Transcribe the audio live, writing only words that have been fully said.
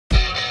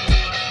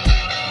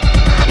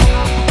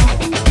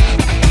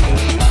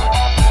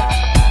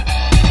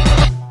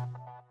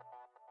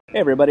Hey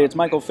everybody, it's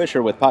Michael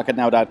Fisher with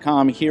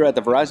Pocketnow.com here at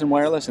the Verizon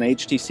Wireless and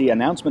HTC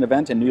announcement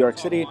event in New York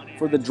City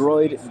for the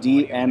Droid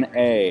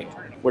DNA.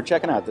 We're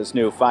checking out this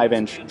new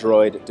 5-inch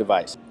Droid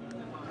device.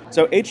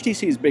 So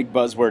HTC's big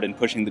buzzword in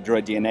pushing the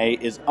Droid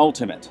DNA is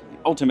ultimate, the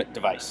ultimate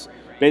device.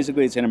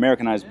 Basically, it's an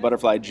Americanized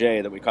Butterfly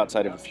J that we caught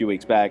sight of a few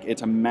weeks back.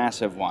 It's a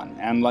massive one,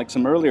 and like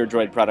some earlier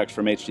Droid products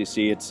from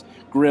HTC, its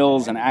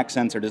grills and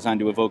accents are designed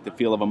to evoke the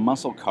feel of a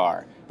muscle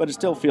car, but it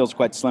still feels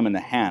quite slim in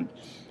the hand.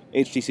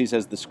 HTC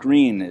says the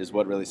screen is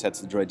what really sets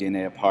the Droid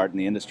DNA apart in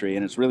the industry,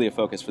 and it's really a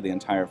focus for the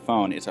entire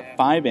phone. It's a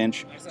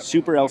 5-inch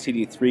Super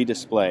LCD3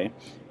 display.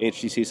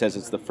 HTC says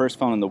it's the first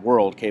phone in the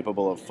world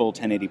capable of full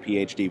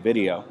 1080p HD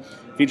video.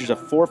 It features a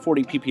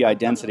 440 ppi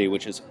density,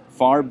 which is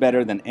far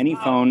better than any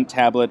phone,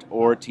 tablet,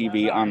 or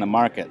TV on the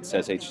market,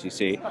 says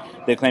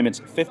HTC. They claim it's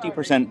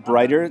 50%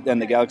 brighter than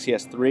the Galaxy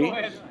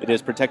S3. It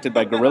is protected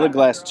by Gorilla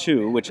Glass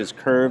 2, which is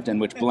curved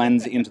and which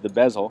blends into the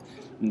bezel.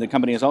 And the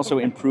company has also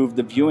improved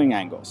the viewing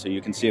angle, so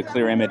you can see a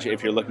clear image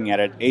if you're looking at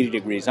it 80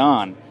 degrees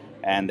on,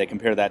 and they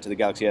compare that to the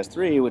Galaxy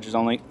S3, which is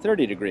only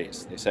 30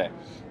 degrees, they say.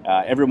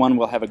 Everyone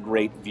will have a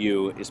great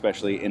view,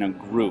 especially in a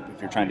group,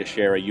 if you're trying to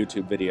share a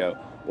YouTube video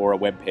or a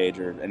web page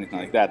or anything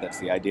like that. That's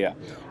the idea.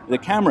 The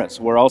cameras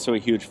were also a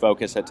huge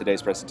focus at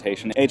today's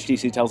presentation.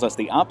 HTC tells us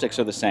the optics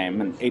are the same,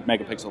 an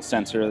 8-megapixel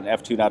sensor, an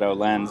f2.0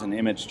 lens, and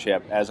image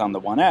chip as on the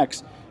One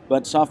X,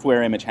 but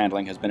software image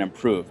handling has been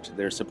improved.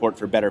 There's support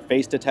for better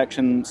face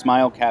detection,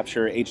 smile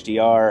capture,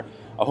 HDR,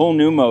 a whole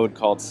new mode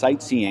called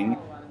sightseeing,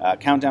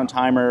 countdown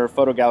timer,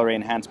 photo gallery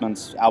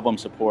enhancements, album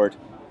support,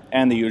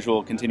 and the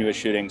usual continuous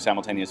shooting,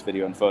 simultaneous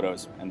video and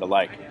photos, and the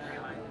like.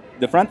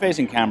 The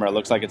front-facing camera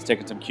looks like it's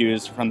taken some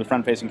cues from the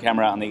front-facing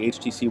camera on the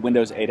HTC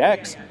Windows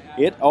 8X.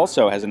 It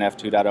also has an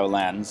f2.0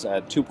 lens,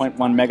 a 2.1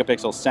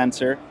 megapixel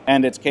sensor,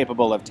 and it's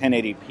capable of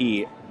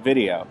 1080p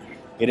video.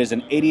 It is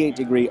an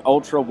 88-degree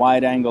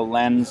ultra-wide-angle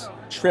lens,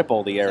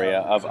 triple the area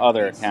of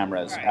other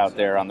cameras out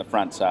there on the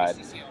front side.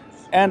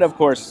 And of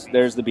course,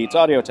 there's the Beats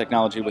audio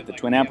technology with the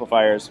twin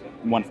amplifiers,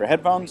 one for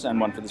headphones and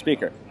one for the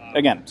speaker.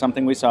 Again,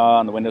 something we saw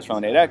on the Windows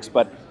Phone 8X,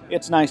 but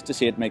it's nice to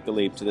see it make the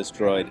leap to this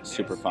Droid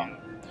superphone.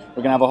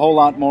 We're going to have a whole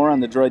lot more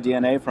on the Droid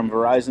DNA from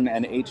Verizon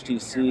and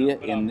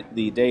HTC in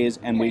the days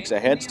and weeks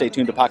ahead. Stay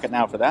tuned to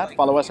Pocketnow for that.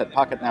 Follow us at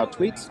Pocketnow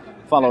Tweets.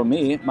 Follow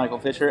me, Michael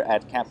Fisher,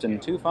 at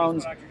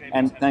Captain2Phones.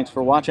 And thanks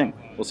for watching.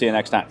 We'll see you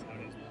next time.